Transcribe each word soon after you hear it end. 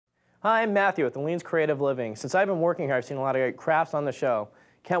Hi, I'm Matthew with Aleene's Creative Living. Since I've been working here, I've seen a lot of great crafts on the show.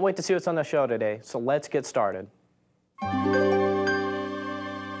 Can't wait to see what's on the show today, so let's get started.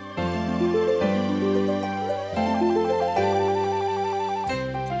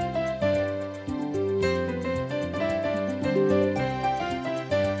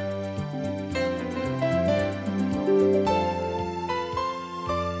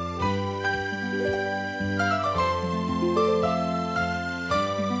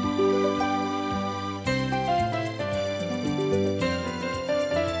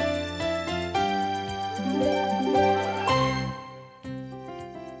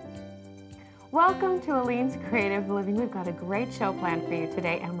 Welcome to Aleene's Creative Living. We've got a great show planned for you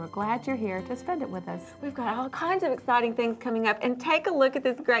today, and we're glad you're here to spend it with us. We've got all kinds of exciting things coming up, and take a look at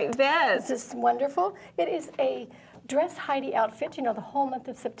this great vest. This is wonderful. It is a Dress Heidi outfit. You know, the whole month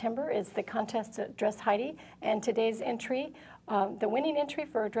of September is the contest at Dress Heidi, and today's entry, the winning entry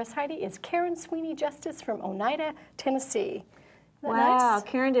for Dress Heidi is Karen Sweeney Justice from Oneida, Tennessee. Wow, Nice?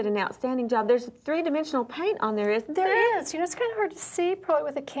 Karen did an outstanding job. There's three-dimensional paint on there, isn't there? There is. You know, it's kind of hard to see probably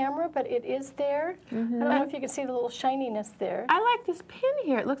with a camera, but it is there. I don't know if you can see the little shininess there. I like this pin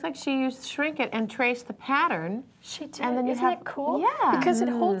here. It looks like she used Shrink It and traced the pattern. She did. And then you Isn't have- that cool? Yeah. Because it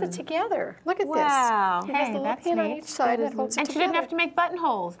holds it together. Look at Wow. this. It has Hey, the little that's pin on neat. each side and it holds it And she together. didn't have to make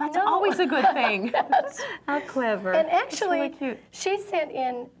buttonholes. That's No. always a good thing. How clever. And actually, really cute. she sent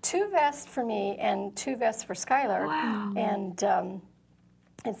in 2 vests for me and 2 vests for Skylar. Wow. And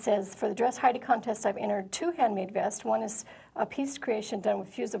it says, for the Dress Heidi contest, I've entered 2 handmade vests. One is a piece creation done with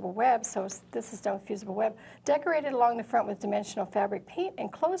fusible web, so this is done with fusible web, decorated along the front with dimensional fabric paint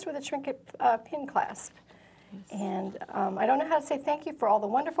and closed with a trinket pin clasp. And I don't know how to say thank you for all the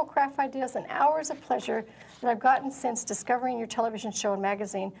wonderful craft ideas and hours of pleasure that I've gotten since discovering your television show and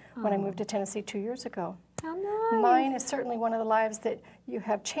magazine when I moved to Tennessee 2 years ago. How nice. Mine is certainly one of the lives that you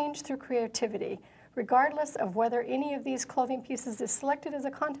have changed through creativity. Regardless of whether any of these clothing pieces is selected as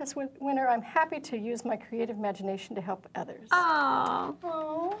a contest winner, I'm happy to use my creative imagination to help others. Oh.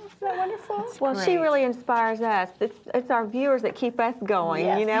 Oh, isn't that wonderful? Well, she great. really inspires us. It's our viewers that keep us going,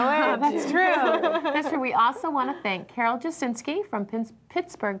 Yes. you know it? That's true. That's true. We also want to thank Carol Jasinski from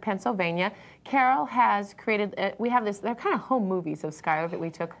Pittsburgh, Pennsylvania. Carol has created, we have this, they're kind of home movies of Skylar that we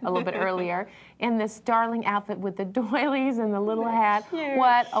took a little bit earlier, in this darling outfit with the doilies and the little hat. Cute,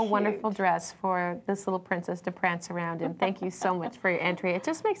 What a wonderful dress for this little princess to prance around in. Thank you so much for your entry. It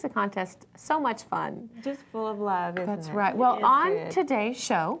just makes the contest so much fun. Just full of love, isn't it? That's right. It Well, is on good. today's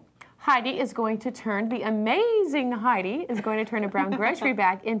show, Heidi is going to turn, the amazing Heidi is going to turn a brown grocery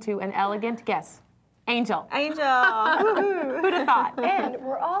bag into an elegant, guess, angel. Angel. Who'd have thought? And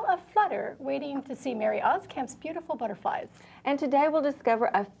we're all aflutter, waiting to see Mary Oscamp's beautiful butterflies. And today we'll discover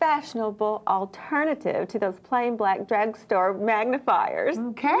a fashionable alternative to those plain black drugstore magnifiers.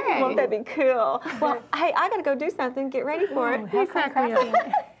 Okay. Won't that be cool? Well, hey, I gotta go do something. Get ready for it. Have fun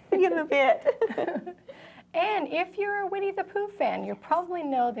crafting. See you in a bit. And if you're a Winnie the Pooh fan, you probably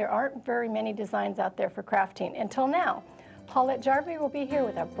know there aren't very many designs out there for crafting until now. Paulette Jarvie will be here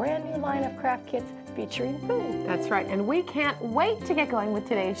with a brand new line of craft kits featuring Pooh. That's right, and we can't wait to get going with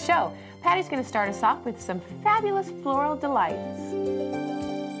today's show. Patty's going to start us off with some fabulous floral delights.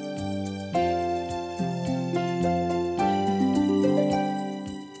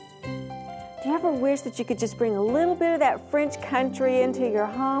 Do you ever wish that you could just bring a little bit of that French country into your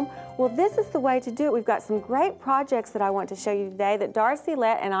home? Well, this is the way to do it. We've got some great projects that I want to show you today that Darcy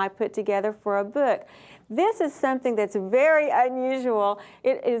Lett and I put together for a book. This is something that's very unusual.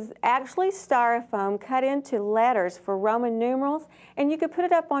 It is actually styrofoam cut into letters for Roman numerals, and you could put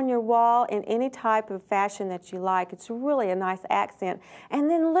it up on your wall in any type of fashion that you like. It's really a nice accent. And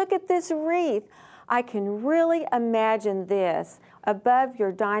then look at this wreath. I can really imagine this above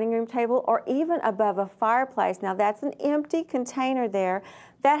your dining room table or even above a fireplace. Now that's an empty container there.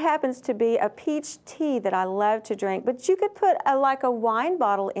 That happens to be a peach tea that I love to drink, but you could put like a wine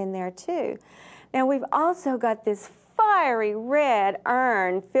bottle in there too. Now we've also got this fiery red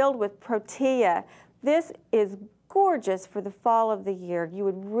urn filled with protea. This is gorgeous for the fall of the year. You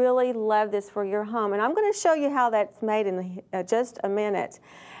would really love this for your home. And I'm going to show you how that's made in just a minute.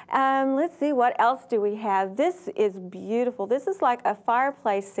 Let's see, what else do we have? This is beautiful. This is like a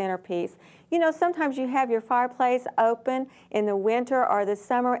fireplace centerpiece. You know, sometimes you have your fireplace open in the winter or the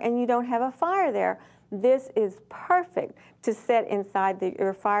summer and you don't have a fire there. This is perfect to set inside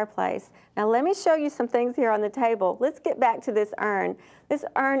your fireplace. Now let me show you some things here on the table. Let's get back to this urn. This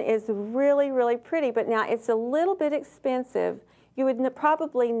urn is really, really pretty, but now it's a little bit expensive. You would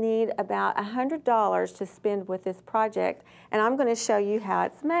probably need about $100 to spend with this project, and I'm going to show you how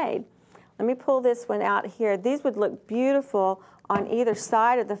it's made. Let me pull this one out here. These would look beautiful on either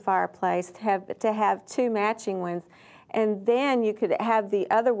side of the fireplace to have two matching ones. And then you could have the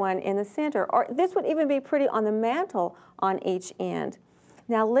other one in the center. Or this would even be pretty on the mantle on each end.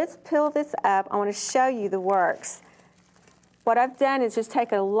 Now let's peel this up. I want to show you the works. What I've done is just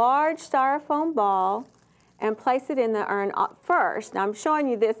take a large styrofoam ball and place it in the urn first. Now I'm showing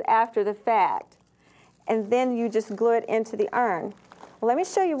you this after the fact. And then you just glue it into the urn. Well, let me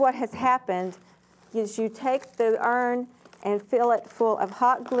show you what has happened. Is you take the urn and fill it full of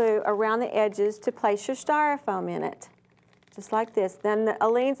hot glue around the edges to place your styrofoam in it. Just like this. Then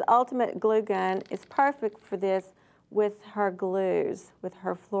Aleene's Ultimate Glue Gun is perfect for this with her glues, with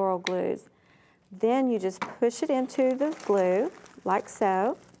her floral glues. Then you just push it into the glue, like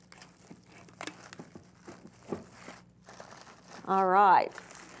so. All right.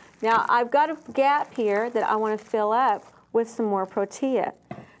 Now I've got a gap here that I want to fill up with some more protea.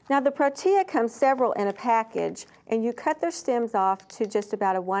 Now the protea comes several in a package, and you cut their stems off to just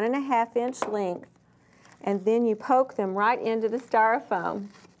about a 1.5 inch length, and then you poke them right into the styrofoam.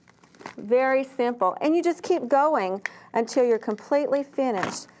 Very simple. And you just keep going until you're completely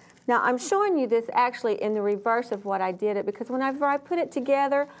finished. Now I'm showing you this actually in the reverse of what I did it, because whenever I put it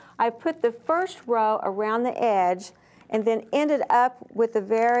together, I put the first row around the edge and then ended up with the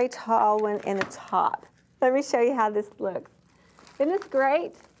very tall one in the top. Let me show you how this looks. Isn't this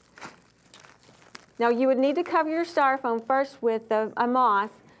great? Now you would need to cover your styrofoam first with a moss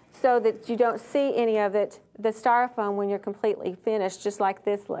so that you don't see any of it, the styrofoam, when you're completely finished, just like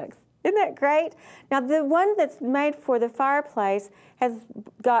this looks. Isn't that great? Now the one that's made for the fireplace has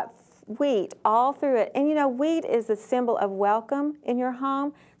got wheat all through it. And you know, wheat is a symbol of welcome in your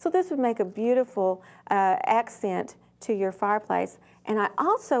home. So this would make a beautiful accent to your fireplace. And I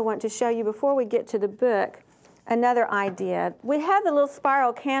also want to show you, before we get to the book, another idea. We have the little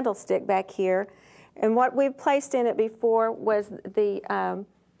spiral candlestick back here. And what we've placed in it before was the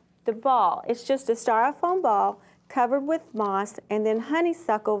ball. It's just a styrofoam ball covered with moss, and then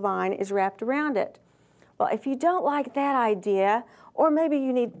honeysuckle vine is wrapped around it. Well, if you don't like that idea, or maybe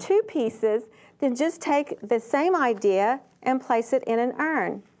you need two pieces, then just take the same idea and place it in an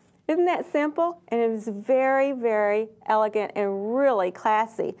urn. Isn't that simple? And it is very, very elegant and really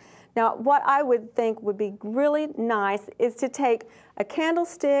classy. Now, what I would think would be really nice is to take a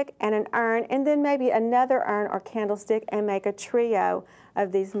candlestick and an urn, and then maybe another urn or candlestick, and make a trio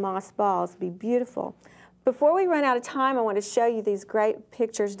of these moss balls. It'd be beautiful. Before we run out of time, I want to show you these great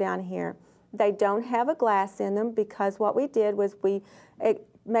pictures down here. They don't have a glass in them, because what we did was we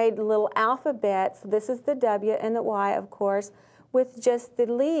made little alphabets. This is the W and the Y, of course, with just the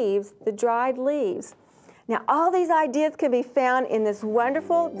leaves, the dried leaves. Now, all these ideas can be found in this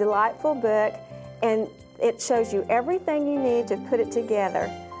wonderful, delightful book, and it shows you everything you need to put it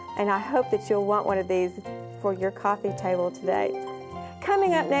together. And I hope that you'll want one of these for your coffee table today.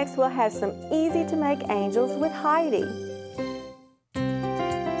 Coming up next, we'll have some easy-to-make angels with Heidi.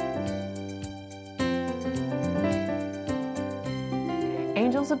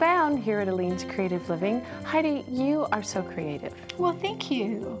 Angels abound here at Aleene's Creative Living. Heidi, you are so creative. Well, thank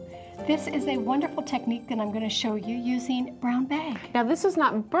you. This is a wonderful technique that I'm going to show you using brown bag. Now, this is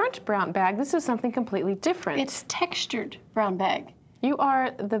not burnt brown bag. This is something completely different. It's textured brown bag. You are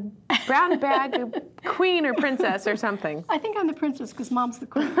the brown bag queen or princess or something. I think I'm the princess because Mom's the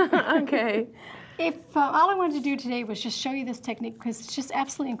queen. Okay. If all I wanted to do today was just show you this technique, because it's just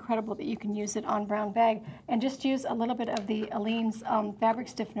absolutely incredible that you can use it on brown bag, and just use a little bit of the Aleene's fabric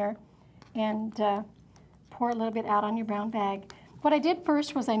stiffener and pour a little bit out on your brown bag. What I did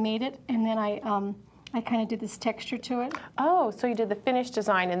first was I made it, and then I kind of did this texture to it. Oh, so you did the finished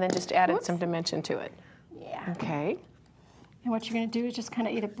design and then just added some dimension to it. Yeah. Okay. And what you're going to do is just kind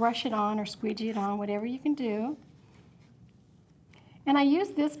of either brush it on or squeegee it on, whatever you can do. And I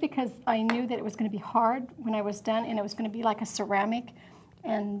used this because I knew that it was going to be hard when I was done, and it was going to be like a ceramic.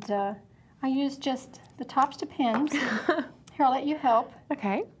 And I used just the tops to pins. Here, I'll let you help.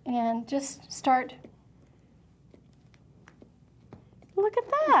 Okay. And just start. Look at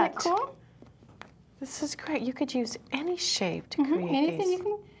that. Isn't that cool? This is great. You could use any shape to create Anything these.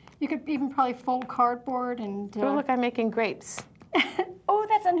 you could even probably fold cardboard and. Oh, look, I'm making grapes. Oh,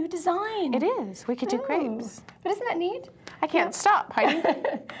 that's a new design. It is. We could do grapes. But isn't that neat? I can't stop, Heidi.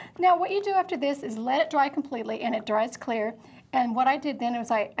 Now, what you do after this is let it dry completely, and it dries clear. And what I did then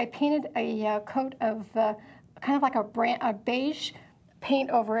was I painted a coat of kind of like a beige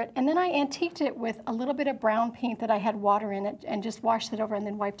paint over it, and then I antiqued it with a little bit of brown paint that I had water in it, and just washed it over and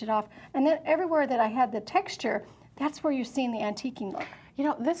then wiped it off. And then everywhere that I had the texture, that's where you're seeing the antiquing look. You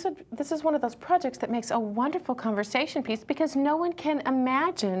know, this is one of those projects that makes a wonderful conversation piece because no one can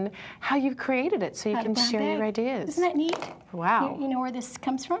imagine how you've created it, so you can share your ideas. Isn't that neat? Wow. You know where this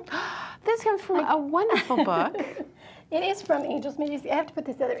comes from? This comes from a wonderful book. It is from Angels Made Easy. I have to put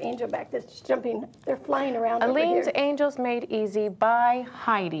this other angel back that's jumping. They're flying around Aleene's over here. Angels Made Easy by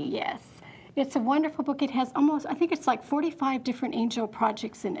Heidi. Yes. It's a wonderful book. It has almost, I think it's like 45 different angel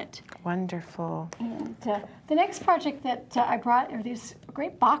projects in it. Wonderful. And the next project that I brought are these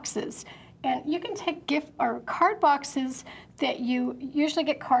great boxes. And you can take gift or card boxes that you usually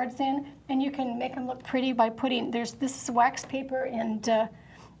get cards in, and you can make them look pretty by putting, this is wax paper and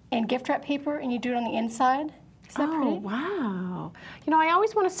gift wrap paper, and you do it on the inside. Is that pretty? Wow. You know, I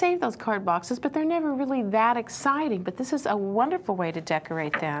always want to save those card boxes, but they're never really that exciting. But this is a wonderful way to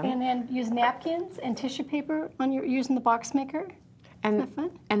decorate them. And then use napkins and tissue paper on using the box maker. Isn't that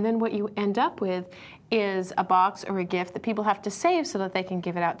fun? And then what you end up with is a box or a gift that people have to save so that they can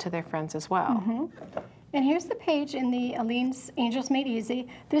give it out to their friends as well. Mm-hmm. And here's the page in the Aleene's Angels Made Easy.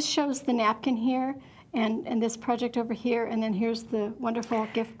 This shows the napkin here. And this project over here, and then here's the wonderful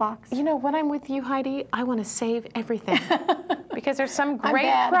gift box. You know, when I'm with you, Heidi, I want to save everything because there's some great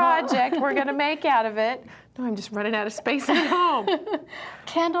bad, project we're going to make out of it. No, I'm just running out of space at home.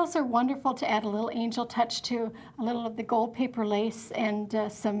 Candles are wonderful to add a little angel touch to. A little of the gold paper lace and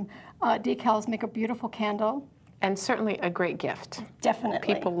some decals make a beautiful candle. And certainly a great gift.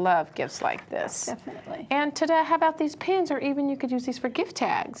 Definitely. People love gifts like this. Definitely. And how about these pins, or even you could use these for gift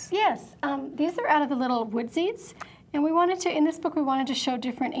tags? Yes, these are out of the little wood seeds. And we wanted to, in this book, we wanted to show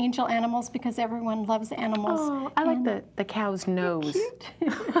different angel animals because everyone loves animals. Oh, I like the cow's nose. Cute.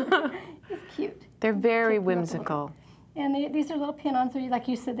 It's cute. They're very whimsical. And these are little pin-ons, or like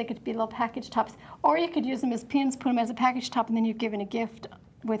you said, they could be little package tops. Or you could use them as pins, put them as a package top, and then you've given a gift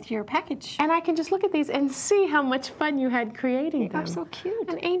with your package. And I can just look at these and see how much fun you had creating them. They're so cute.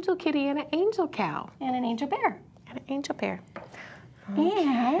 An angel kitty and an angel cow. And an angel bear. And an angel bear.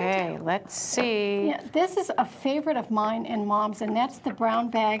 Okay, let's see. Yeah, this is a favorite of mine and Mom's, and that's the brown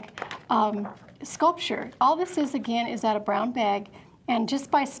bag sculpture. All this is, again, is out of brown bag. And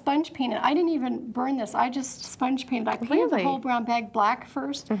just by sponge painting, I didn't even burn this. I just sponge painted. I painted the whole brown bag black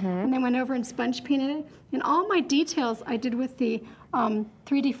first, and then went over and sponge painted it. And all my details I did with the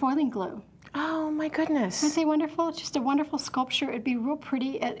 3D foiling glue. Oh my goodness! Aren't they wonderful? It's just a wonderful sculpture. It'd be real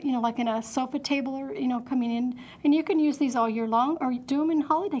pretty, like in a sofa table, or coming in. And you can use these all year long, or do them in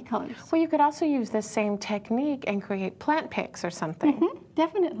holiday colors. Well, you could also use this same technique and create plant picks or something.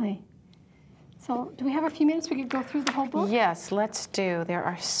 Definitely. So, do we have a few minutes we could go through the whole book? Yes, let's do. There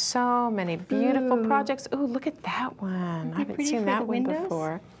are so many beautiful projects. Ooh, look at that one. I haven't seen that one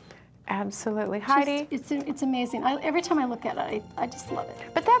before. Absolutely. Heidi? It's amazing. Every time I look at it, I just love it.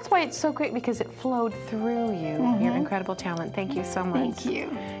 But that's why it's so great, because it flowed through you, your incredible talent. Thank you so much. Thank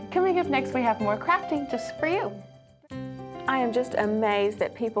you. Coming up next, we have more crafting just for you. I am just amazed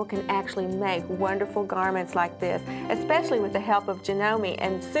that people can actually make wonderful garments like this, especially with the help of Janome.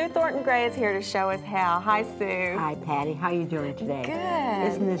 And Sue Thornton Gray is here to show us how. Hi, Sue. Hi, Patty. How are you doing today? Good.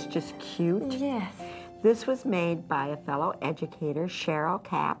 Isn't this just cute? Yes. This was made by a fellow educator, Cheryl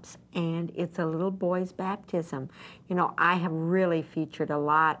Capps, and it's a little boy's baptism. You know, I have really featured a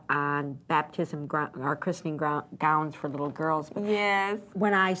lot on baptism or christening gowns for little girls. But yes.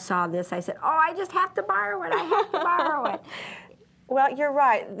 When I saw this, I said, oh, I just have to borrow it. I have to borrow it. Well, you're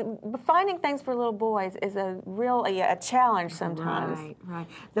right. Finding things for little boys is really a challenge sometimes. Right, right.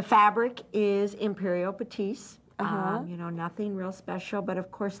 The fabric is Imperial Batiste. You know, nothing real special, but of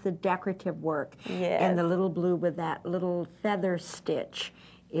course the decorative work. Yes. And the little blue with that little feather stitch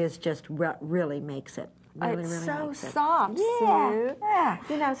is just really makes it. Really, it's really so makes it. soft, Sue. Yeah.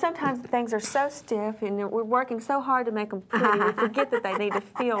 You know, sometimes things are so stiff, and we're working so hard to make them pretty, we forget that they need to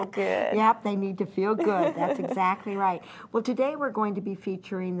feel good. Yep, they need to feel good. That's exactly right. Well, today we're going to be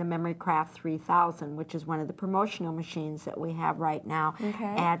featuring the Memory Craft 3000, which is one of the promotional machines that we have right now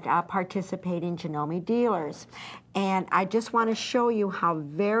at participating Janome dealers. And I just want to show you how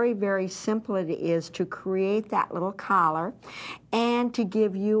very, very simple it is to create that little collar, and to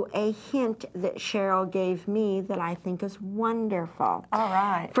give you a hint that Cheryl gave me that I think is wonderful. All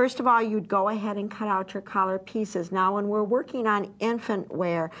right. First of all, you'd go ahead and cut out your collar pieces. Now, when we're working on infant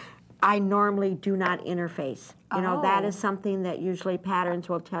wear, I normally do not interface. You know, that is something that usually patterns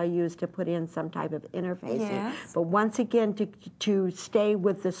will tell you is to put in some type of interfacing. Yes. But once again, to stay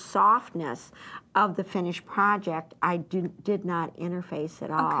with the softness of the finished project, I did not interface at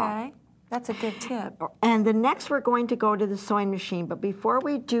all. Okay. That's a good tip. And the next we're going to go to the sewing machine. But before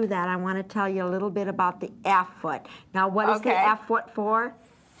we do that, I want to tell you a little bit about the F foot. Now, what is the F foot for?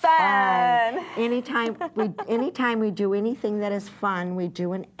 Fun. Anytime we do anything that is fun, we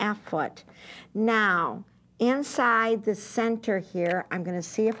do an F foot. Now, inside the center here, I'm going to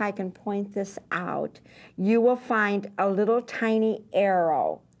see if I can point this out. You will find a little tiny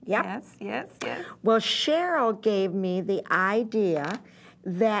arrow. Yep. Yes, yes, yes. Well, Cheryl gave me the idea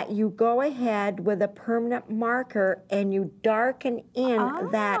that you go ahead with a permanent marker and you darken in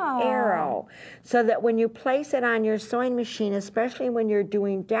that arrow so that when you place it on your sewing machine, especially when you're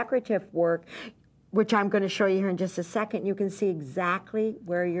doing decorative work, which I'm going to show you here in just a second, you can see exactly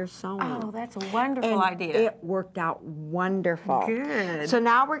where you're sewing. Oh, that's a wonderful idea. It worked out wonderful. Good. So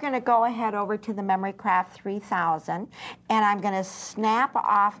now we're going to go ahead over to the Memory Craft 3000, and I'm going to snap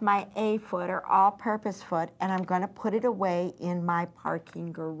off my A foot or all-purpose foot, and I'm going to put it away in my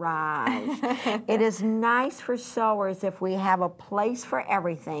parking garage. It is nice for sewers if we have a place for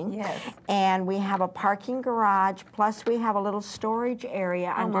everything. Yes. And we have a parking garage, plus we have a little storage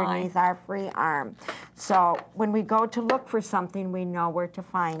area underneath our free arm. So when we go to look for something, we know where to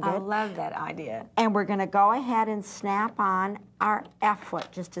find it. I love that idea. And we're going to go ahead and snap on our F foot,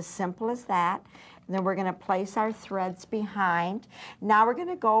 just as simple as that. And then we're going to place our threads behind. Now we're going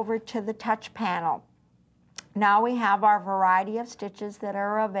to go over to the touch panel. Now we have our variety of stitches that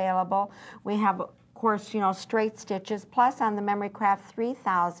are available. We have, of course, you know, straight stitches. Plus on the Memory Craft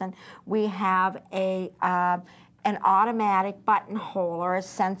 3000, we have an automatic buttonhole or a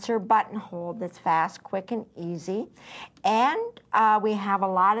sensor buttonhole that's fast, quick, and easy. And we have a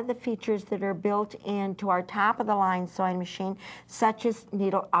lot of the features that are built into our top-of-the-line sewing machine, such as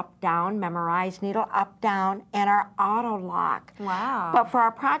needle up-down, memorized needle up-down, and our auto lock. Wow. But for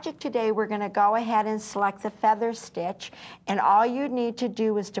our project today, we're going to go ahead and select the feather stitch, and all you need to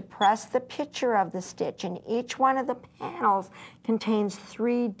do is to press the picture of the stitch, and each one of the panels contains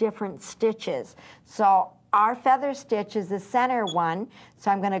 3 different stitches. So our feather stitch is the center one, so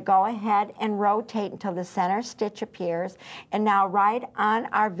I'm going to go ahead and rotate until the center stitch appears. And now right on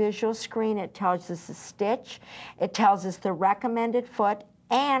our visual screen, it tells us the stitch, it tells us the recommended foot,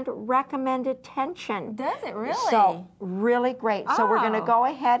 and recommended tension. Does it really? So really great. So we're going to Oh. go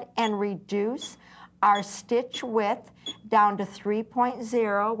ahead and reduce our stitch width down to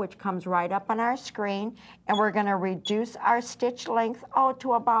 3.0, which comes right up on our screen, and we're going to reduce our stitch length,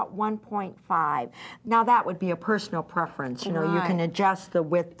 to about 1.5. Now that would be a personal preference. You know, you can adjust the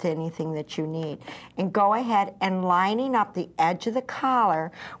width to anything that you need. And go ahead and lining up the edge of the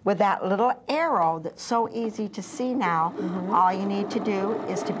collar with that little arrow that's so easy to see now, all you need to do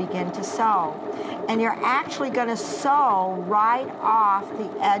is to begin to sew. And you're actually going to sew right off the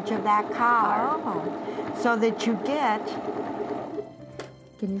edge of that collar. So that you get,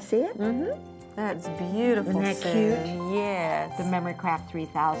 can you see it? That's beautiful. Isn't that Sue. cute? Yes. The Memory Craft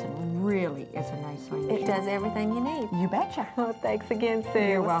 3000 really is a nice sewing machine. It does everything you need. You betcha. Well, thanks again, Sue.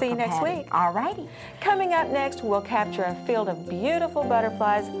 You're We'll see you welcome, next Patty. week. All righty. Coming up next, we'll capture a field of beautiful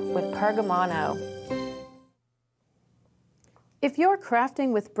butterflies with pergamano. If you're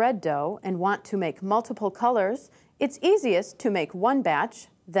crafting with bread dough and want to make multiple colors, it's easiest to make one batch,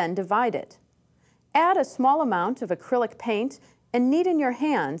 then divide it. Add a small amount of acrylic paint and knead in your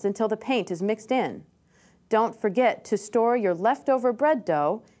hands until the paint is mixed in. Don't forget to store your leftover bread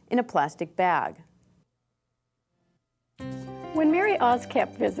dough in a plastic bag. When Mary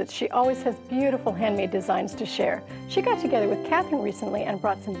Oscap visits, she always has beautiful handmade designs to share. She got together with Catherine recently and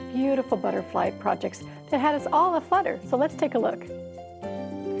brought some beautiful butterfly projects that had us all aflutter. So let's take a look.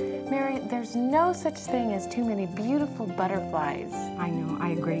 Mary, there's no such thing as too many beautiful butterflies. I know,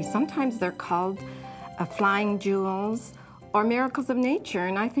 I agree. Sometimes they're called flying jewels or miracles of nature,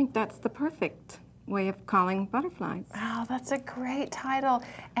 and I think that's the perfect way of calling butterflies. Oh, that's a great title.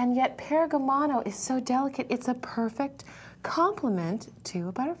 And yet pergamano is so delicate. It's a perfect complement to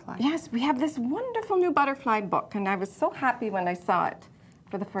a butterfly. Yes, we have this wonderful new butterfly book, and I was so happy when I saw it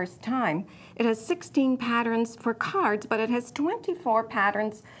for the first time. It has 16 patterns for cards, but it has 24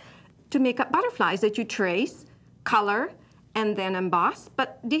 patterns to make up butterflies that you trace, color, and then emboss.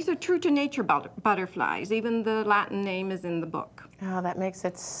 But these are true to nature butterflies. Even the Latin name is in the book. Oh, that makes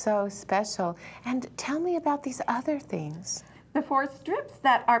it so special. And tell me about these other things. The 4 strips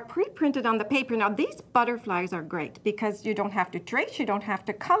that are pre-printed on the paper. Now, these butterflies are great because you don't have to trace, you don't have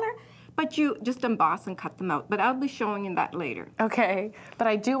to color, but you just emboss and cut them out. But I'll be showing you that later. Okay, but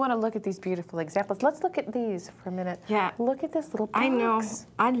I do want to look at these beautiful examples. Let's look at these for a minute. Yeah. Look at this little box. I know.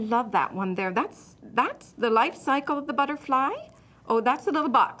 I love that one there. That's the life cycle of the butterfly Oh, that's the little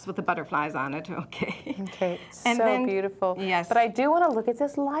box with the butterflies on it. Okay. Okay, And so then- beautiful. yes. But I do want to look at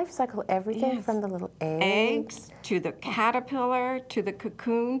this life cycle, everything Yes. from the little eggs. Eggs to the caterpillar, to the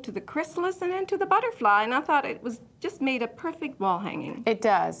cocoon, to the chrysalis, and then to the butterfly. And I thought it was just made a perfect wall hanging. It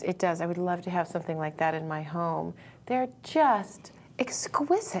does, it does. I would love to have something like that in my home. They're just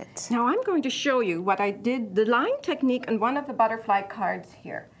exquisite. Now I'm going to show you what I did, the line technique on one of the butterfly cards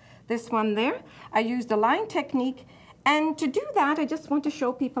here. This one there, I used a line technique. And to do that, I just want to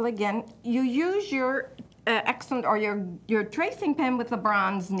show people again, you use your accent or your tracing pen with the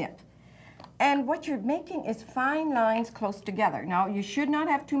bronze nib. And what you're making is fine lines close together. Now, you should not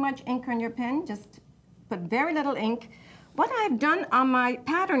have too much ink on your pen, just put very little ink. What I've done on my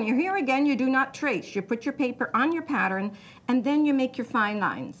pattern, here again, you do not trace. You put your paper on your pattern, and then you make your fine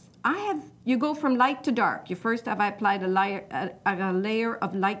lines. You go from light to dark. You first have applied a layer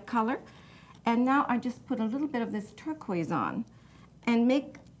of light color, and now I just put a little bit of this turquoise on, and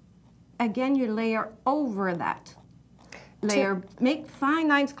make, again, your layer over that layer. Make fine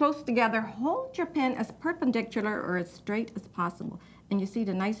lines close together. Hold your pen as perpendicular or as straight as possible. And you see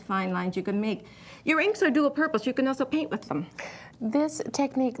the nice fine lines you can make. Your inks are dual purpose. You can also paint with them. This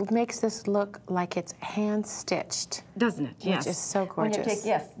technique makes this look like it's hand-stitched. Doesn't it? Yes. Which is so When gorgeous. you take,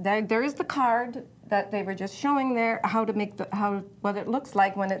 yes, there is the card that they were just showing there, how to make what it looks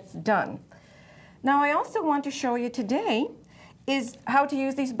like when it's done. Now I also want to show you today is how to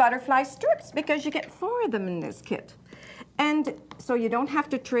use these butterfly strips, because you get 4 of them in this kit. And so you don't have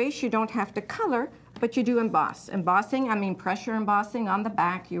to trace, you don't have to color, but you do emboss. Embossing, I mean pressure embossing on the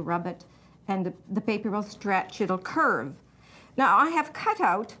back, you rub it, and the paper will stretch, it'll curve. Now I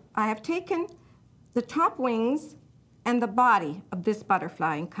have taken the top wings and the body of this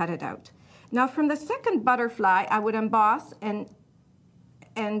butterfly and cut it out. Now from the second butterfly, I would emboss and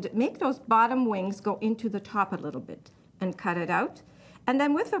make those bottom wings go into the top a little bit and cut it out. And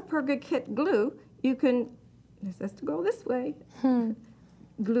then with a Kit glue, you can, this has to go this way,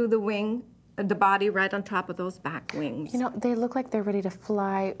 glue the wing, the body right on top of those back wings. You know, they look like they're ready to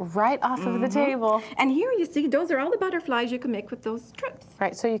fly right off of the table. And here you see, those are all the butterflies you can make with those strips.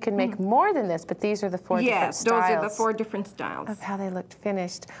 Right, so you can make more than this, but these are the 4 different styles. Yes, those are the 4 different styles. Of how they looked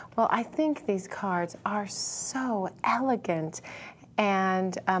finished. Well, I think these cards are so elegant.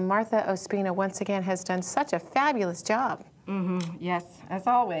 And Martha Ospina, once again, has done such a fabulous job. Yes, as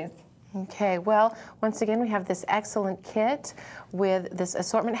always. Okay, well, once again, we have this excellent kit with this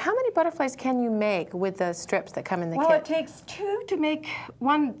assortment. How many butterflies can you make with the strips that come in the kit? Well, it takes 2 to make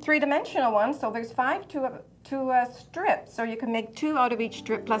one 3-dimensional one, so there's 5 to a strip. So you can make 2 out of each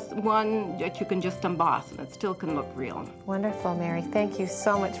strip, plus 1 that you can just emboss, and it still can look real. Wonderful, Mary. Thank you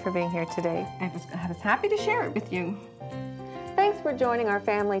so much for being here today. I was happy to share it with you. Thanks for joining our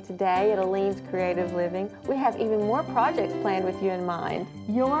family today at Aleene's Creative Living. We have even more projects planned with you in mind.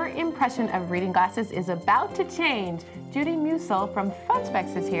 Your impression of reading glasses is about to change. Judy Musil from Fun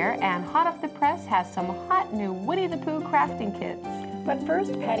Specs is here, and hot off the press has some hot new Woody the Pooh crafting kits. But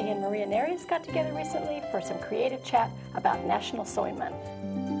first, Patty and Maria Neris got together recently for some creative chat about National Sewing Month.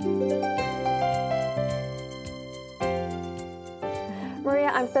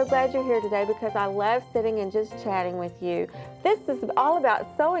 Maria, I'm so glad you're here today because I love sitting and just chatting with you. This is all about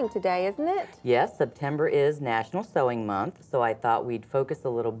sewing today, isn't it? Yes, September is National Sewing Month, so I thought we'd focus a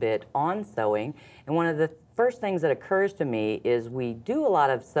little bit on sewing. And one of the first things that occurs to me is we do a lot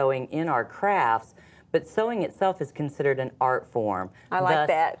of sewing in our crafts, but sewing itself is considered an art form. I like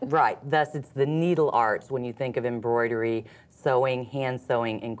that. Right, thus it's the needle arts when you think of embroidery, sewing, hand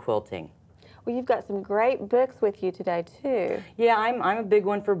sewing, and quilting. Well, you've got some great books with you today, too. Yeah, I'm a big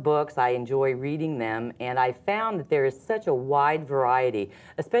one for books. I enjoy reading them, and I found that there is such a wide variety,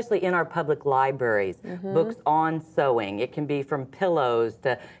 especially in our public libraries. Books on sewing. It can be from pillows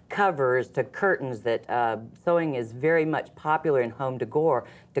to covers to curtains. That sewing is very much popular in home decor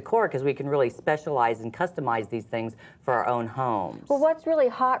because we can really specialize and customize these things for our own homes. Well, what's really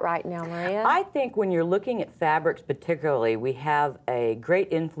hot right now, Maria? I think when you're looking at fabrics particularly, we have a great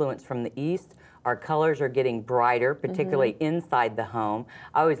influence from the East. Our colors are getting brighter, particularly inside the home.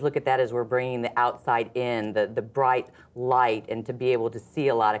 I always look at that as we're bringing the outside in, the bright light, and to be able to see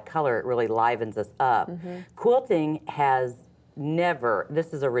a lot of color, it really livens us up. Quilting has never,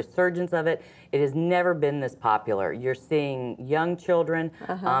 this is a resurgence of it, it has never been this popular. You're seeing young children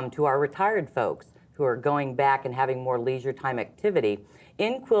to our retired folks who are going back and having more leisure time activity.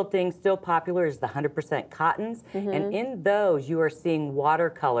 In quilting, still popular is the 100% cottons, and in those you are seeing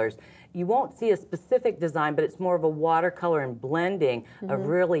watercolors. You won't see a specific design, but it's more of a watercolor and blending of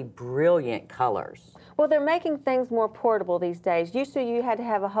really brilliant colors. Well, they're making things more portable these days. Used to you had to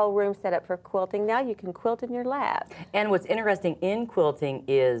have a whole room set up for quilting. Now you can quilt in your lab. And what's interesting in quilting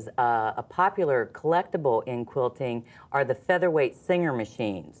is a popular collectible in quilting are the featherweight Singer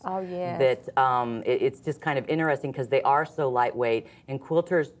machines. Oh, yes. That it's just kind of interesting because they are so lightweight, and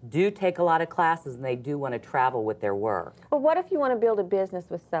quilters do take a lot of classes and they do want to travel with their work. Well, what if you want to build a business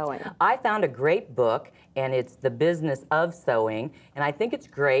with sewing? I found a great book, and it's The Business of Sewing, and I think it's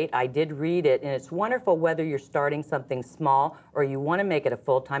great. I did read it, and it's wonderful whether you're starting something small or you want to make it a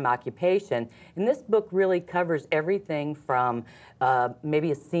full-time occupation. And this book really covers everything from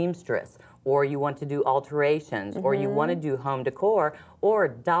maybe a seamstress, or you want to do alterations, or you want to do home decor, or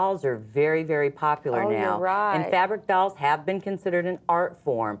dolls are very, very popular now. You're right. And fabric dolls have been considered an art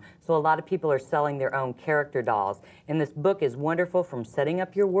form, so a lot of people are selling their own character dolls. And this book is wonderful from setting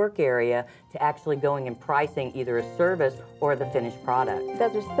up your work area to actually going and pricing either a service or the finished product.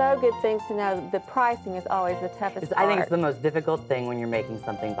 Those are so good things to know. The pricing is always the toughest part. I think it's the most difficult thing when you're making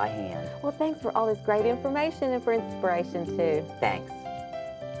something by hand. Well, thanks for all this great information and for inspiration, too. Thanks.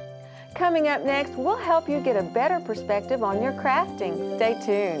 Coming up next, we'll help you get a better perspective on your crafting. Stay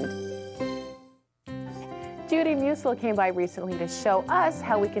tuned. Judy Musil came by recently to show us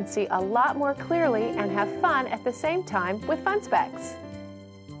how we can see a lot more clearly and have fun at the same time with Fun Specs.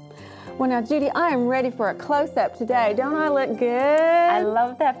 Well, now, Judy, I am ready for a close-up today. Don't I look good? I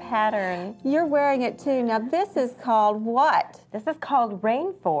love that pattern. You're wearing it, too. Now, this is called what? This is called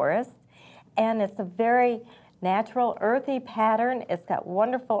Rainforest, and it's a very natural, earthy pattern. It's got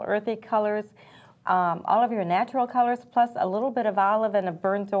wonderful earthy colors, all of your natural colors, plus a little bit of olive and a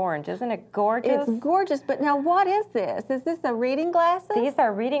burnt orange. Isn't it gorgeous? It's gorgeous, but now what is this? Is this a reading glasses? These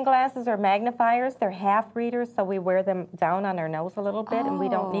are reading glasses or magnifiers. They're half readers, so we wear them down on our nose a little bit, and we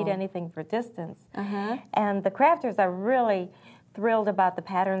don't need anything for distance. And the crafters are really thrilled about the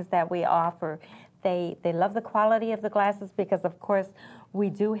patterns that we offer. They love the quality of the glasses because, of course, we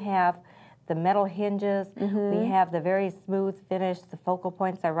do have the metal hinges, we have the very smooth finish, the focal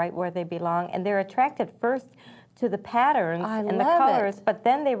points are right where they belong, and they're attracted first to the patterns and the colors, but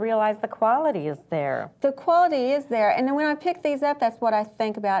then they realize the quality is there. The quality is there, and then when I pick these up, that's what I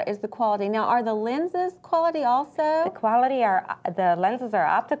think about is the quality. Now, are the lenses quality also? The lenses are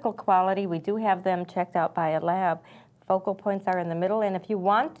optical quality. We do have them checked out by a lab. Focal points are in the middle, and if you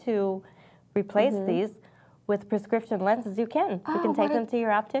want to replace these with prescription lenses, you can. You can take them to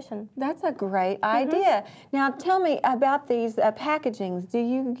your optician. That's a great idea. Now, tell me about these packagings. Do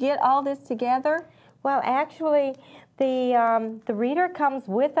you get all this together? Well, actually, the reader comes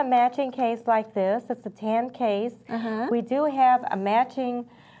with a matching case like this. It's a tan case. We do have a matching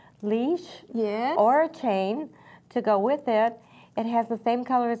leash or a chain to go with it. It has the same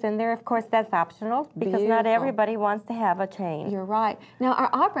colors in there. Of course, that's optional because not everybody wants to have a chain. You're right. Now, our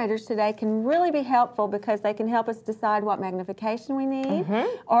operators today can really be helpful because they can help us decide what magnification we need,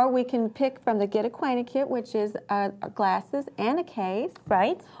 or we can pick from the Get Acquainted kit, which is glasses and a case.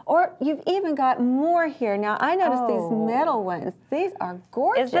 Right. Or you've even got more here. Now, I noticed these metal ones. These are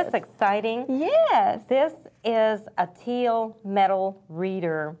gorgeous. Is this exciting? Yes. This is a teal metal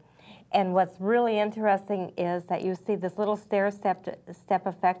reader. And what's really interesting is that you see this little step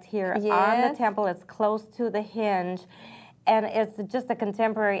effect here on the temple. It's close to the hinge, and it's just a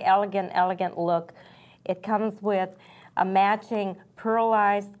contemporary, elegant look. It comes with a matching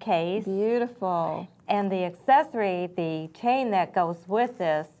pearlized case. Beautiful. And the accessory, the chain that goes with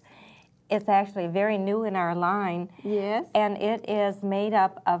this, it's actually very new in our line. Yes. And it is made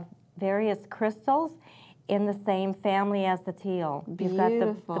up of various crystals in the same family as the teal. Beautiful.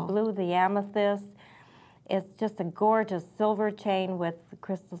 You've got the blue, the amethyst. It's just a gorgeous silver chain with the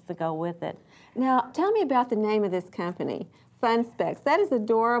crystals to go with it. Now, tell me about the name of this company, Fun Specs. That is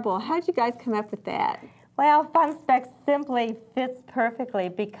adorable. How did you guys come up with that? Well, Fun Specs simply fits perfectly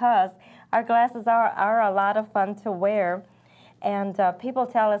because our glasses are a lot of fun to wear. And people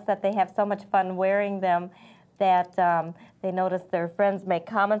tell us that they have so much fun wearing them that they notice their friends make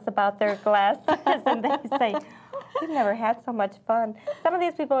comments about their glasses and they say, we've never had so much fun. Some of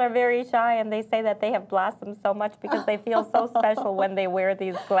these people are very shy and they say that they have blossomed so much because they feel so special when they wear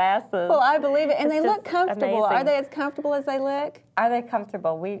these glasses. Well, I believe it. And they look comfortable. Amazing. Are they as comfortable as they look? Are they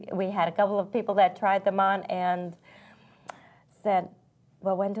comfortable? We had a couple of people that tried them on and said,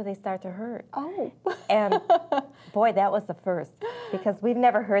 well, when do they start to hurt? Oh. And boy, that was the first because we've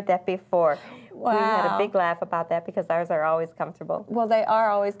never heard that before. Wow. We had a big laugh about that because ours are always comfortable. Well, they are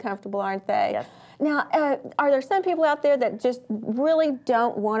always comfortable, aren't they? Yes. Now, are there some people out there that just really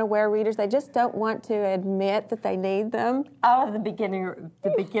don't want to wear readers? They just don't want to admit that they need them? All of the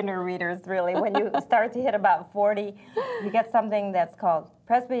beginner readers, really. When you start to hit about 40, you get something that's called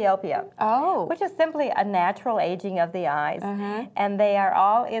presbyopia, which is simply a natural aging of the eyes. And they are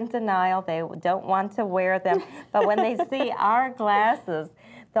all in denial. They don't want to wear them. But when they see our glasses,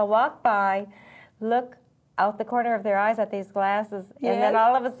 they'll walk by, look out the corner of their eyes at these glasses, and then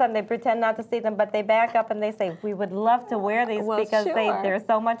all of a sudden they pretend not to see them, but they back up and they say, we would love to wear these because they're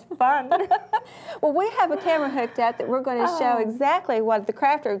so much fun. Well, we have a camera hooked up that we're going to show exactly what the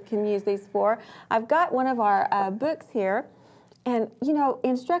crafter can use these for. I've got one of our books here, and you know,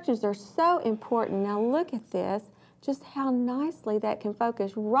 instructions are so important. Now look at this. Just how nicely that can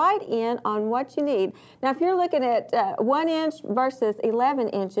focus right in on what you need. Now, if you're looking at 1 inch versus 11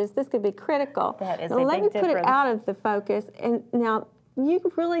 inches, this could be critical. That is now, a big let me difference. put it out of the focus, and now you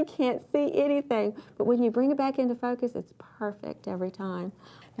really can't see anything, but when you bring it back into focus, it's perfect every time.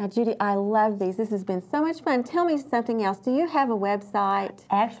 Now, Judy, I love these. This has been so much fun. Tell me something else. Do you have a website?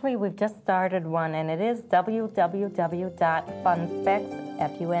 Actually, we've just started one, and it is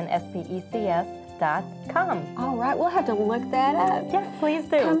www.funspecs.com. All right, we'll have to look that up. Yes, please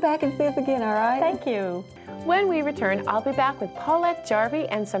do. Come back and see us again, all right? Thank you. When we return, I'll be back with Paulette Jarvie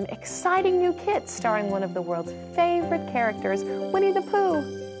and some exciting new kits starring one of the world's favorite characters, Winnie the Pooh.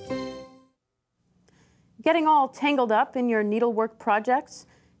 Getting all tangled up in your needlework projects?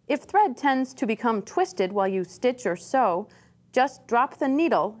 If thread tends to become twisted while you stitch or sew, just drop the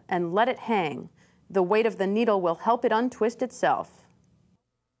needle and let it hang. The weight of the needle will help it untwist itself.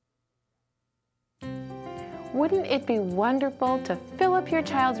 Wouldn't it be wonderful to fill up your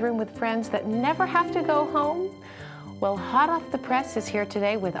child's room with friends that never have to go home? Well, Hot Off the Press is here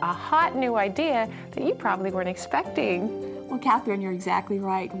today with a hot new idea that you probably weren't expecting. Well, Catherine, you're exactly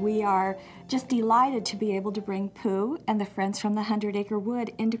right. We are just delighted to be able to bring Pooh and the friends from the 100 Acre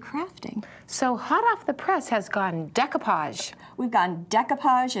Wood into crafting. So Hot Off the Press has gone decoupage. We've gone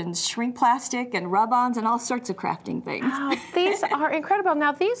decoupage and shrink plastic and rub-ons and all sorts of crafting things. Wow, these are incredible.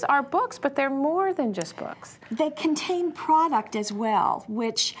 Now, these are books, but they're more than just books. They contain product as well,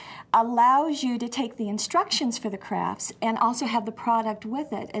 which allows you to take the instructions for the crafts and also have the product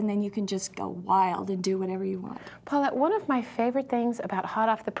with it, and then you can just go wild and do whatever you want. Paulette, one of my favorite things about Hot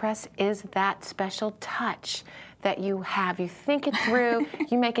Off the Press is that special touch that you have. You think it through,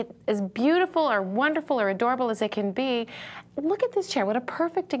 you make it as beautiful or wonderful or adorable as it can be. Look at this chair, what a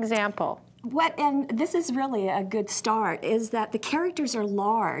perfect example. And this is really a good start, is that the characters are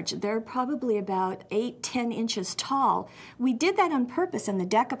large. They're probably about 8–10 inches tall. We did that on purpose in the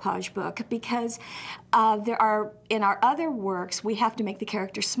decoupage book because in our other works, we have to make the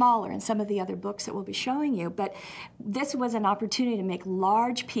characters smaller in some of the other books that we'll be showing you. But this was an opportunity to make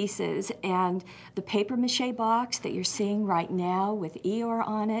large pieces, and the paper mache box that you're seeing right now with Eeyore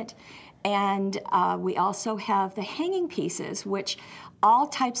on it. And we also have the hanging pieces, which all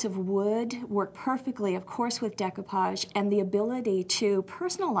types of wood work perfectly, of course, with decoupage, and the ability to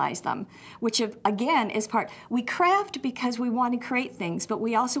personalize them, which again is part. We craft because we want to create things, but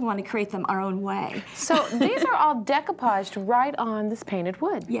we also want to create them our own way. So these are all decoupaged right on this painted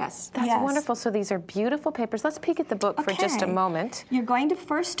wood. Yes. That's wonderful. So these are beautiful papers. Let's peek at the book for just a moment. You're going to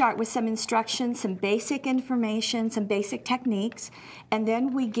first start with some instructions, some basic information, some basic techniques, and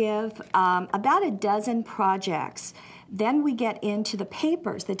then we give about a dozen projects. Then we get into the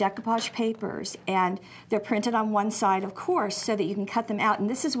papers, the decoupage papers, and they're printed on one side, of course, so that you can cut them out. And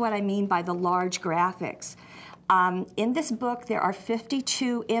this is what I mean by the large graphics. In this book, there are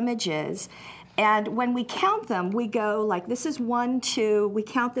 52 images, and when we count them, we go like this is 1, 2, we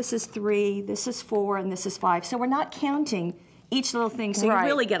count this as 3, this is 4, and this is 5. So we're not counting each little thing, so you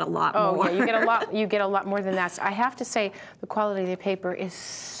really get a lot more. Yeah, you get a lot more than that. So I have to say, the quality of the paper is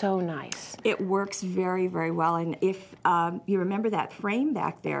so nice. It works very, very well. And if you remember that frame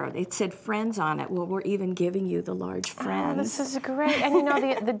back there, it said Friends on it. Well, we're even giving you the large Friends. Oh, this is great. And you know,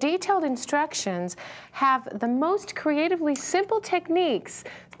 the detailed instructions have the most creatively simple techniques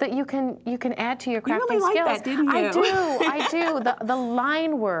that you can add to your crafting skills. You really like that, didn't you? I do. The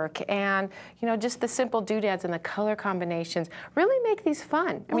line work and just the simple doodads and the color combinations really make these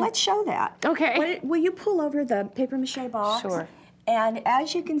fun. Well, let's show that. Okay. Will you pull over the paper mache box? Sure. And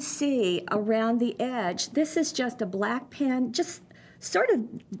as you can see around the edge, this is just a black pen, just sort of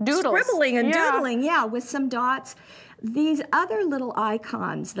doodles. Scribbling and doodling, with some dots. These other little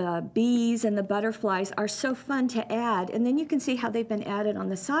icons, the bees and the butterflies, are so fun to add. And then you can see how they've been added on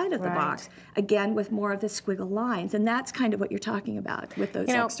the side of the box, again, with more of the squiggle lines. And that's kind of what you're talking about with those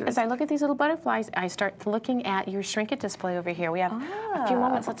extras. As I look at these little butterflies, I start looking at your shrink it display over here. We have a few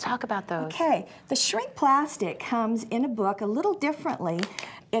moments. Let's talk about those. Okay. The shrink plastic comes in a book a little differently.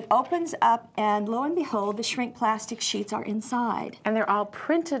 It opens up, and lo and behold, the shrink plastic sheets are inside. And they're all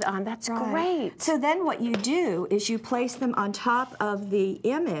printed on. That's great. So then what you do is you place them on top of the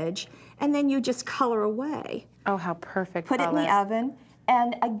image, and then you just color away. Oh, how perfect. Put it in the oven.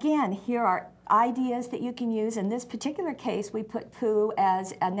 And again, here are ideas that you can use. In this particular case, we put Pooh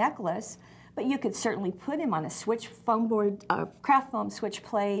as a necklace, but you could certainly put him on a switch foam board, craft foam switch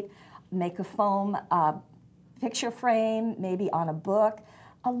plate, make a foam picture frame, maybe on a book.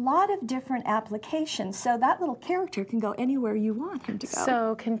 A lot of different applications, so that little character can go anywhere you want him to go.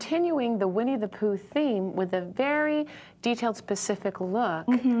 So continuing the Winnie the Pooh theme with a very detailed, specific look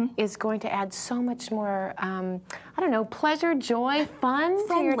is going to add so much more, I don't know, pleasure, joy, fun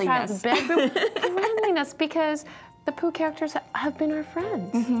to your child's bedroom. Friendliness, because the Pooh characters have been our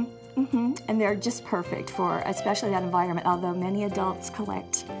friends. And they're just perfect for especially that environment, although many adults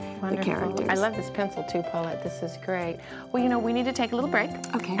collect the characters. I love this pencil too, Paulette. This is great. Well, we need to take a little break.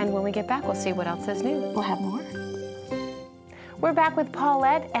 Okay. And when we get back, we'll see what else is new. We'll have more. We're back with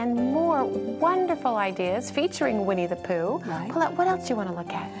Paulette and more wonderful ideas featuring Winnie the Pooh. Right. Paulette, what else do you want to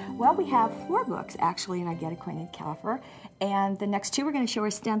look at? Well, we have 4 books actually in our Get Acquainted caliber, and the next 2 we're going to show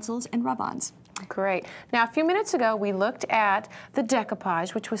are stencils and rub-ons. Great. Now, a few minutes ago, we looked at the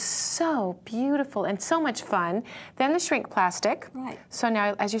decoupage, which was so beautiful and so much fun. Then the shrink plastic. Right. So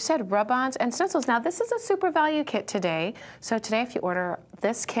now, as you said, rub-ons and stencils. Now, this is a super value kit today. So today, if you order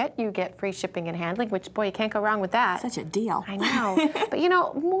this kit, you get free shipping and handling, which, boy, you can't go wrong with that. Such a deal. I know. But,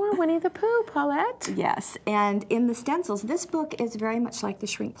 more Winnie the Pooh, Paulette. Yes, and in the stencils, this book is very much like the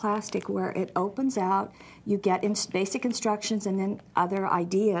shrink plastic, where it opens out, you get basic instructions and then other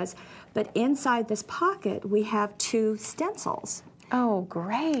ideas. But inside this pocket, we have 2 stencils. Oh,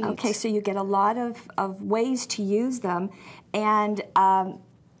 great. Okay, so you get a lot of ways to use them. And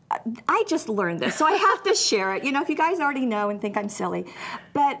I just learned this, so I have to share it. If you guys already know and think I'm silly.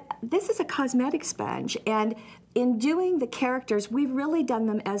 But this is a cosmetic sponge, and in doing the characters, we've really done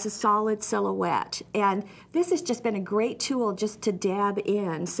them as a solid silhouette. And this has just been a great tool just to dab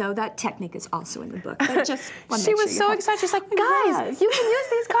in. So that technique is also in the book. But just she was so excited. She's like, guys, you can use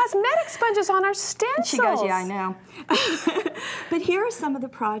these cosmetic sponges on our stencils. She goes, yeah, I know. But here are some of the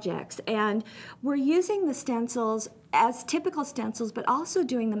projects. And we're using the stencils as typical stencils, but also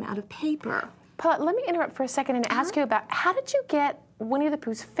doing them out of paper. Paulette, let me interrupt for a second and ask you about, how did you get Winnie the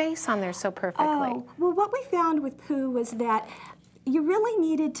Pooh's face on there so perfectly? Oh, well, what we found with Pooh was that you really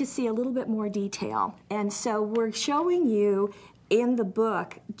needed to see a little bit more detail. And so we're showing you in the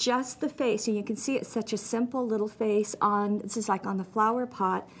book just the face. And you can see it's such a simple little face on, this is like on the flower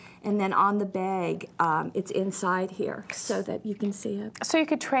pot, and then on the bag, it's inside here so that you can see it. So you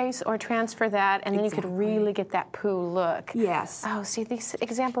could trace or transfer that, and then you could really get that Pooh look. Yes. Oh, see, these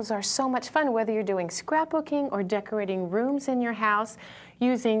examples are so much fun, whether you're doing scrapbooking or decorating rooms in your house,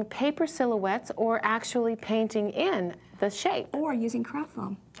 using paper silhouettes or actually painting in the shape. Or using craft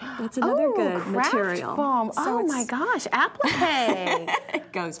foam. That's another good material. Craft foam. So oh my gosh, applique.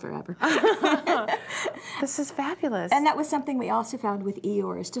 It goes forever. This is fabulous. And that was something we also found with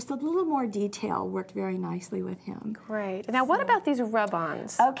Eeyore's. Just a little more detail worked very nicely with him. Great. Now, what about these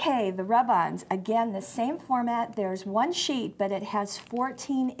rub-ons? Okay, the rub-ons. Again, the same format. There's one sheet, but it has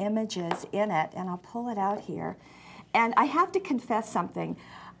 14 images in it, and I'll pull it out here. And I have to confess something.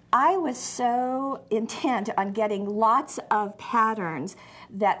 I was so intent on getting lots of patterns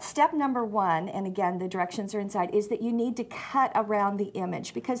that step number 1, and again, the directions are inside, is that you need to cut around the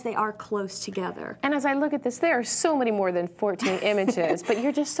image because they are close together. And as I look at this, there are so many more than 14 images, but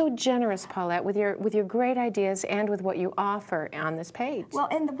you're just so generous, Paulette, with your great ideas and with what you offer on this page. Well,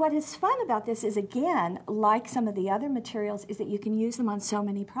 and what is fun about this is, again, like some of the other materials, is that you can use them on so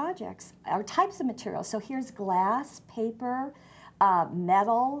many projects, or types of materials. So here's glass, paper,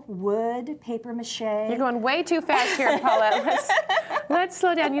 metal, wood, paper mache. You're going way too fast here, Paulette. Let's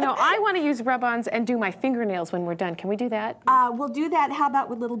slow down. I want to use rub-ons and do my fingernails when we're done. Can we do that? We'll do that. How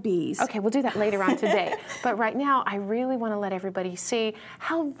about with little bees? Okay, we'll do that later on today. But right now, I really want to let everybody see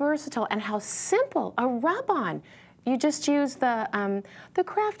how versatile and how simple a rub-on. You just use the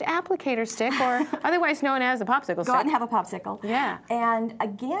craft applicator stick, or otherwise known as a popsicle stick. Go out and have a popsicle. Yeah. And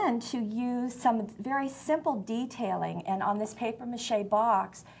again, to use some very simple detailing, and on this paper mache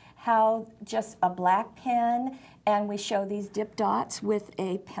box, how just a black pen, and we show these dip dots with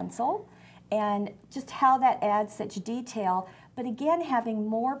a pencil, and just how that adds such detail. But again, having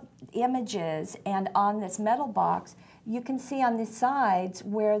more images, and on this metal box, you can see on the sides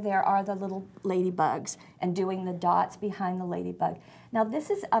where there are the little ladybugs and doing the dots behind the ladybug. Now this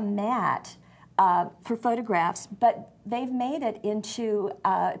is a mat for photographs, but they've made it into,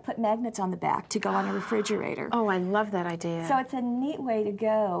 put magnets on the back to go on a refrigerator. Oh, I love that idea. So it's a neat way to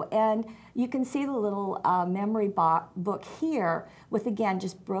go. And you can see the little memory book here with, again,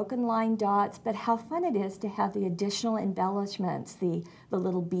 just broken line dots, but how fun it is to have the additional embellishments, the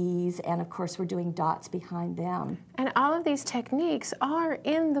little bees, and of course we're doing dots behind them. And all of these techniques are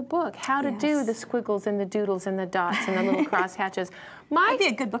in the book, how to do the squiggles and the doodles and the dots and the little cross hatches. That'd be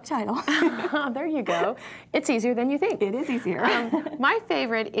a good book title. There you go. It's easier than you think. It is easier. My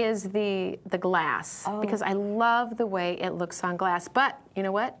favorite is the glass, because I love the way it looks on glass. But you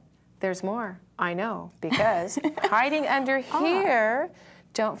know what? There's more. I know, because hiding under here,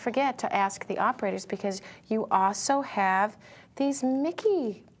 don't forget to ask the operators, because you also have these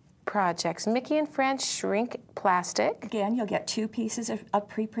Mickey projects. Mickey and Friends shrink plastic. Again, you'll get 2 pieces of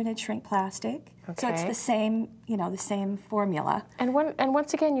pre-printed shrink plastic. So it's the same, you know, the same formula. And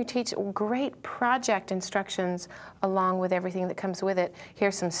once again, you teach great project instructions along with everything that comes with it.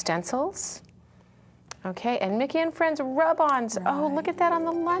 Here's some stencils. Okay, and Mickey and Friends rub-ons. Right. Oh, look at that on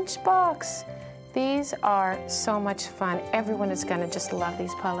the lunchbox. These are so much fun. Everyone is going to just love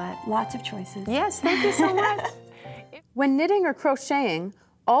these, Paulette. Lots of choices. Yes, thank you so much. When knitting or crocheting,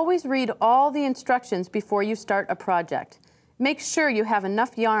 always read all the instructions before you start a project. Make sure you have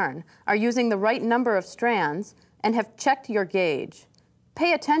enough yarn, are using the right number of strands, and have checked your gauge.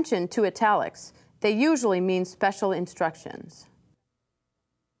 Pay attention to italics. They usually mean special instructions.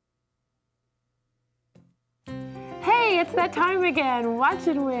 Hey, it's that time again, Watch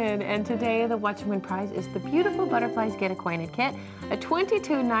and Win. And today the Watch and Win prize is the beautiful Butterflies Get Acquainted kit, a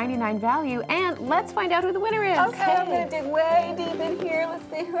 $22.99 value. And let's find out who the winner is. Okay, I'm going to dig way deep in here. Let's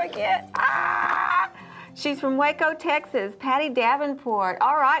see who I get. She's from Waco, Texas, Patty Davenport.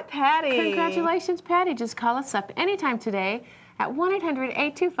 All right, Patty. Congratulations, Patty. Just call us up anytime today at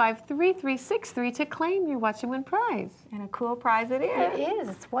 1-800-825-3363 to claim your Watch and Win prize. And a cool prize it is. It is.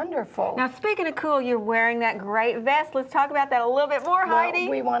 It's wonderful. Now, speaking of cool, you're wearing that great vest. Let's talk about that a little bit more, Heidi.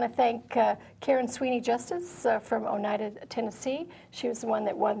 We want to thank Karen Sweeney Justice from Oneida, Tennessee. She was the one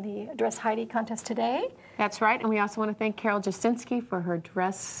that won the Dress Heidi contest today. That's right, and we also want to thank Carol Jasinski for her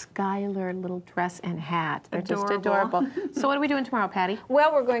dress, Skylar little dress and hat. They're just adorable. So what are we doing tomorrow, Patty?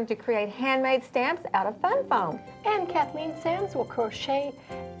 Well, we're going to create handmade stamps out of fun foam. And Kathleen Sams will crochet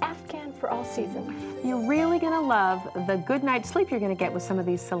Afghan for all seasons. You're really going to love the good night's sleep you're going to get with some of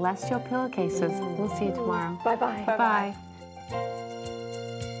these celestial pillowcases. We'll see you tomorrow. Bye-bye. Bye-bye.